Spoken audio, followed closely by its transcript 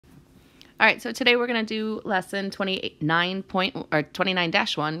All right, so today we're going to do lesson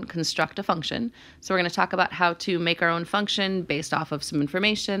 29-1, construct a function. So we're going to talk about how to make our own function based off of some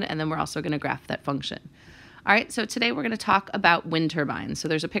information, and then we're also going to graph that function. All right, so today we're going to talk about wind turbines. So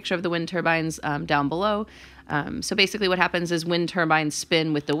there's a picture of the wind turbines down below. So basically what happens is wind turbines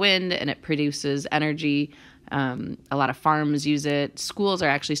spin with the wind, and it produces energy. A lot of farms use it. Schools are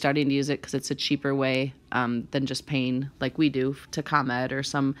actually starting to use it because it's a cheaper way than just paying like we do to ComEd or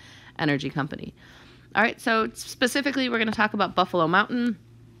some energy company. All right, so specifically we're going to talk about Buffalo Mountain.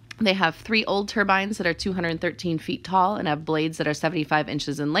 They have 3 old turbines that are 213 feet tall and have blades that are 75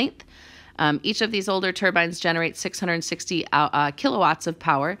 inches in length. Each of these older turbines generate 660 kilowatts of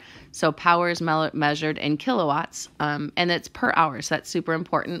power. So power is measured in kilowatts, and it's per hour. So that's super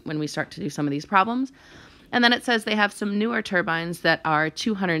important when we start to do some of these problems. And then it says they have some newer turbines that are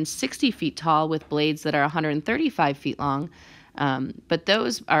 260 feet tall with blades that are 135 feet long. But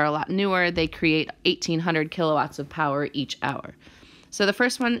those are a lot newer. They create 1,800 kilowatts of power each hour. So the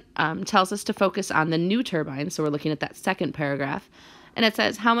first one tells us to focus on the new turbines. So we're looking at that second paragraph. And it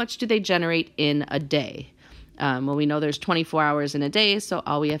says, how much do they generate in a day? Well, we know there's 24 hours in a day, so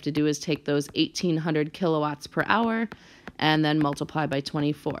all we have to do is take those 1,800 kilowatts per hour and then multiply by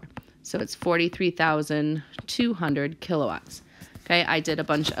 24. So it's 43,200 kilowatts. Okay, I did a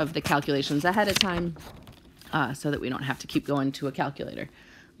bunch of the calculations ahead of time so that we don't have to keep going to a calculator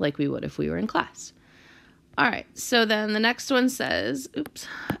like we would if we were in class. All right, so then the next one says,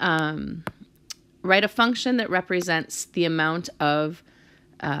 write a function that represents the amount of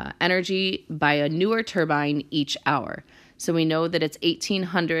energy by a newer turbine each hour. So we know that it's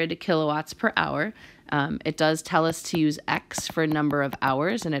 1,800 kilowatts per hour. It does tell us to use x for number of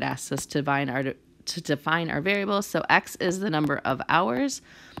hours, and it asks us to define our variable. So x is the number of hours,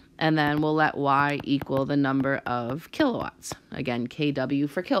 and then we'll let y equal the number of kilowatts. Again, kW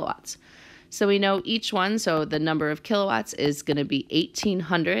for kilowatts. So we know each one, so the number of kilowatts is going to be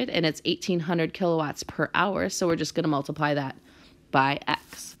 1,800, and it's 1,800 kilowatts per hour, so we're just going to multiply that by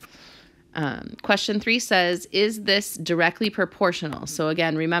x. Question 3 says, is this directly proportional? So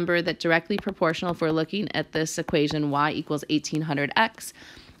again, remember that directly proportional, if we're looking at this equation, y equals 1,800x,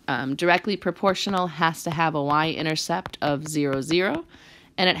 directly proportional has to have a y-intercept of 0, 0,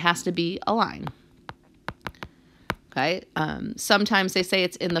 and it has to be a line. Okay, sometimes they say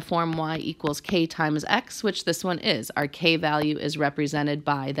it's in the form y equals k times x, which this one is. Our k value is represented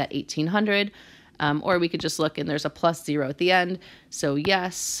by that 1,800, or we could just look and there's a plus 0 at the end. So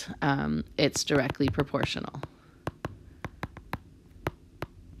yes, it's directly proportional.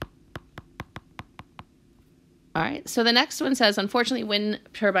 All right, so the next one says, unfortunately, wind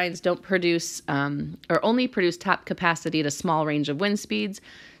turbines don't produce or only produce top capacity at a small range of wind speeds.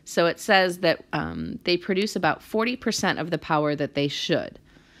 So it says that they produce about 40% of the power that they should.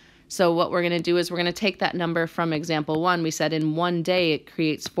 So what we're going to do is we're going to take that number from example 1. We said in one day it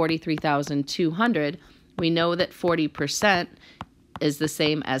creates 43,200. We know that 40% is the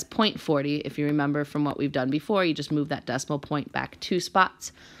same as 0.40. If you remember from what we've done before, you just move that decimal point back 2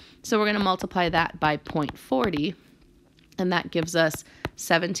 spots. So we're going to multiply that by 0.40, and that gives us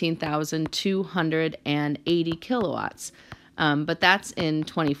 17,280 kilowatts. But that's in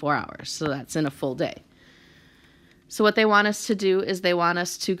 24 hours, so that's in a full day. So what they want us to do is they want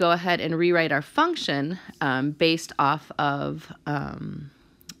us to go ahead and rewrite our function based off of,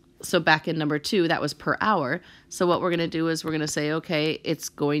 so back in number 2, that was per hour. So what we're going to do is we're going to say, okay, it's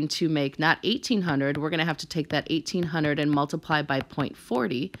going to make not 1,800. We're going to have to take that 1,800 and multiply by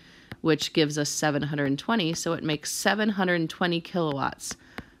 0.40, which gives us 720. So it makes 720 kilowatts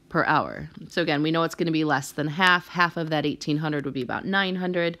per hour. So again, we know it's going to be less than half. Half of that 1,800 would be about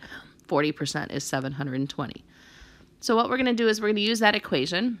 900. 40% is 720. So what we're going to do is we're going to use that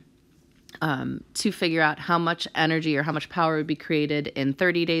equation to figure out how much energy or how much power would be created in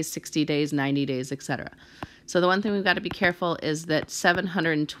 30 days, 60 days, 90 days, etc. So the one thing we've got to be careful is that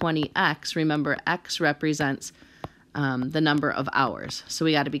 720x, remember x represents the number of hours. So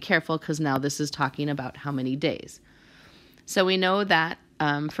we got to be careful because now this is talking about how many days. So we know that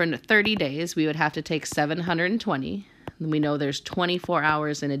for 30 days, we would have to take 720. We know there's 24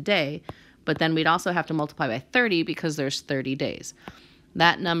 hours in a day, but then we'd also have to multiply by 30 because there's 30 days.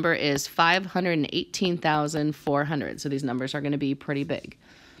 That number is 518,400. So these numbers are going to be pretty big.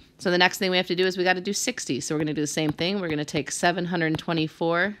 So the next thing we have to do is we got to do 60. So we're going to do the same thing. We're going to take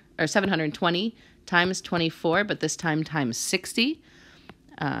 720 times 24, but this time times 60.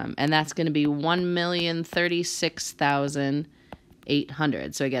 And that's going to be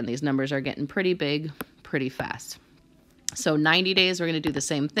 1,036,800. So again, these numbers are getting pretty big, pretty fast. So 90 days, we're going to do the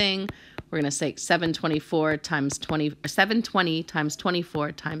same thing. we're going to say 724 times 20, 720 times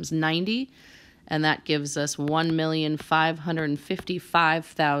 24 times 90, and that gives us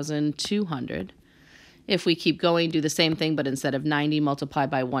 1,555,200. If we keep going, do the same thing, but instead of 90, multiply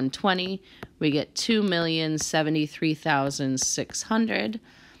by 120, we get 2,073,600.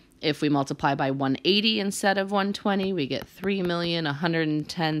 If we multiply by 180 instead of 120, we get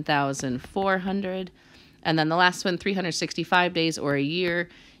 3,110,400. And then the last one, 365 days or a year,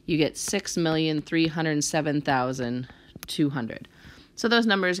 you get 6,307,200. So those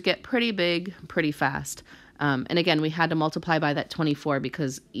numbers get pretty big pretty fast. And again, we had to multiply by that 24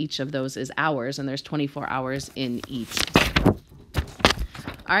 because each of those is hours, and there's 24 hours in each.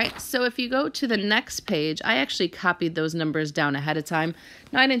 All right, so if you go to the next page, I actually copied those numbers down ahead of time.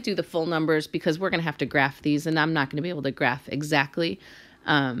 Now, I didn't do the full numbers because we're going to have to graph these, and I'm not going to be able to graph exactly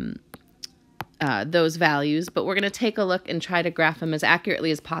those values, but we're going to take a look and try to graph them as accurately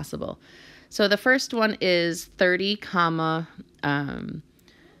as possible. So the first one is 30,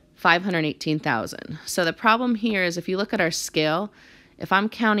 518,000. So the problem here is if you look at our scale, if I'm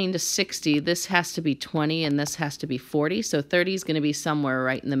counting to 60, this has to be 20 and this has to be 40. So 30 is going to be somewhere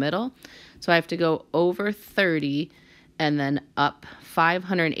right in the middle. So I have to go over 30 and then up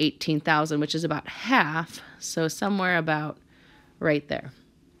 518,000, which is about half. So somewhere about right there.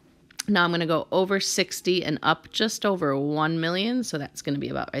 Now I'm going to go over 60 and up just over 1 million. So that's going to be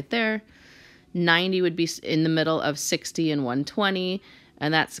about right there. 90 would be in the middle of 60 and 120.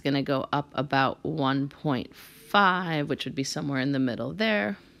 And that's going to go up about 1.5, which would be somewhere in the middle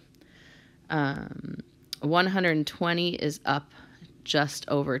there. 120 is up just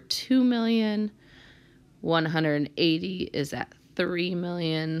over 2 million. 180 is at 3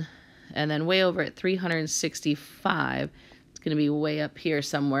 million. And then way over at 365, it's going to be way up here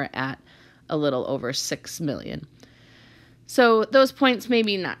somewhere at a little over 6 million. So those points may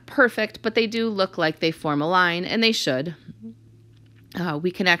be not perfect, but they do look like they form a line, and they should.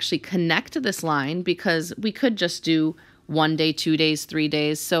 We can actually connect this line because we could just do 1 day, 2 days, 3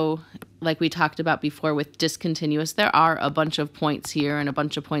 days. So like we talked about before with discontinuous, there are a bunch of points here and a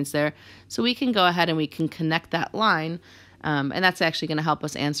bunch of points there. So we can go ahead and we can connect that line. And that's actually going to help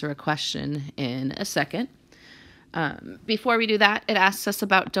us answer a question in a second. Before we do that, it asks us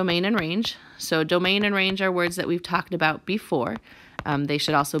about domain and range. So domain and range are words that we've talked about before. They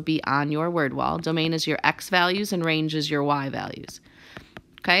should also be on your word wall. Domain is your X values and range is your Y values.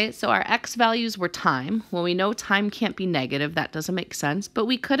 Okay, so our X values were time. Well, we know time can't be negative. That doesn't make sense, but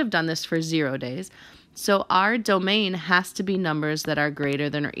we could have done this for 0 days. So our domain has to be numbers that are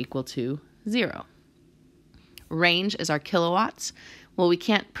greater than or equal to 0. Range is our kilowatts. Well, we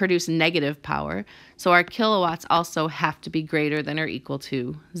can't produce negative power, so our kilowatts also have to be greater than or equal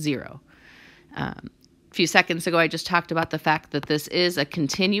to 0. A few seconds ago, I just talked about the fact that this is a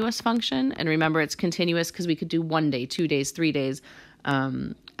continuous function, and remember it's continuous because we could do 1 day, 2 days, 3 days,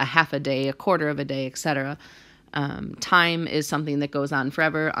 a half a day, a quarter of a day, etc. Time is something that goes on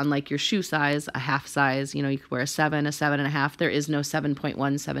forever, unlike your shoe size, a half size. You know, you could wear a 7, a 7.5. There is no 7.1,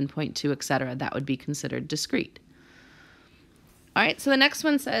 7.2, etc. That would be considered discrete. All right, so the next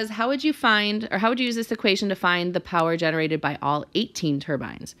one says, how would you find, or how would you use this equation to find the power generated by all 18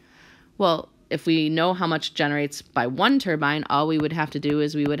 turbines? Well, if we know how much generates by one turbine, all we would have to do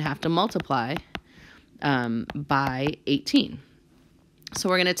is we would have to multiply by 18. So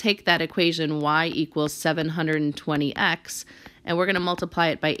we're going to take that equation y equals 720x, and we're going to multiply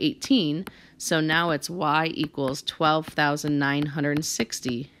it by 18. So now it's y equals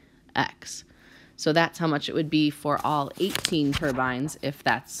 12,960x. So that's how much it would be for all 18 turbines if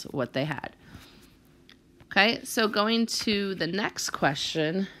that's what they had. Okay, so going to the next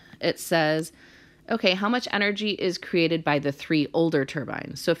question, it says, okay, how much energy is created by the 3 older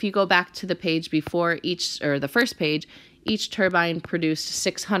turbines? So if you go back to the page before each, or the first page, each turbine produced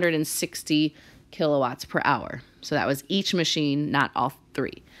 660 kilowatts per hour. So that was each machine, not all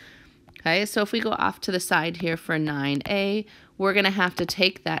 3. Okay, so if we go off to the side here for 9A, we're going to have to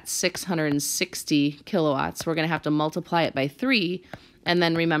take that 660 kilowatts, we're going to have to multiply it by 3, and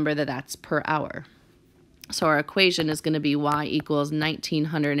then remember that that's per hour. So our equation is going to be y equals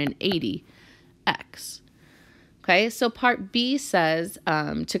 1980x. Okay, so part B says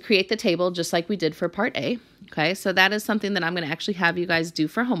to create the table just like we did for part A. Okay, so that is something that I'm going to actually have you guys do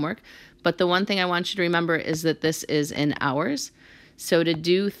for homework. But the one thing I want you to remember is that this is in hours. So to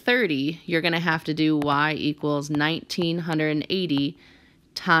do 30, you're going to have to do y equals 1980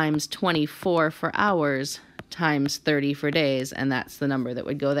 times 24 for hours times 30 for days, and that's the number that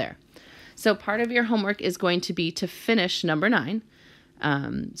would go there. So part of your homework is going to be to finish number 9.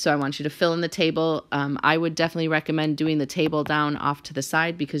 So I want you to fill in the table. I would definitely recommend doing the table down off to the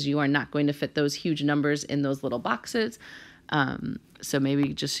side because you are not going to fit those huge numbers in those little boxes. So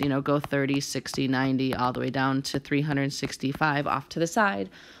maybe just, go 30, 60, 90, all the way down to 365 off to the side.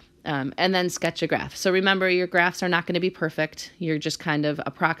 And then sketch a graph. So remember, your graphs are not going to be perfect. You're just kind of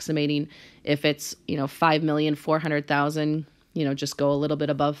approximating. If it's, 5,400,000, just go a little bit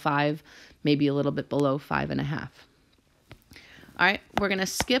above 5, maybe a little bit below 5.5. All right, we're going to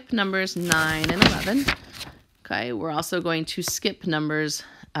skip numbers 9 and 11. Okay, we're also going to skip numbers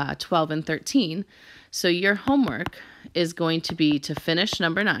 12 and 13. So your homework is going to be to finish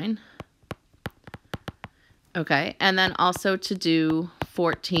number 9. Okay, and then also to do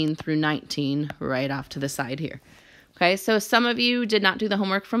 14 through 19 right off to the side here. Okay, so some of you did not do the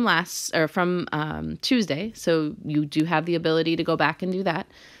homework from Tuesday, so you do have the ability to go back and do that.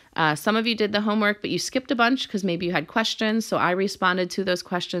 Some of you did the homework, but you skipped a bunch because maybe you had questions, so I responded to those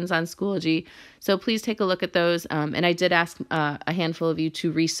questions on Schoology. So please take a look at those, and I did ask a handful of you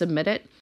to resubmit it.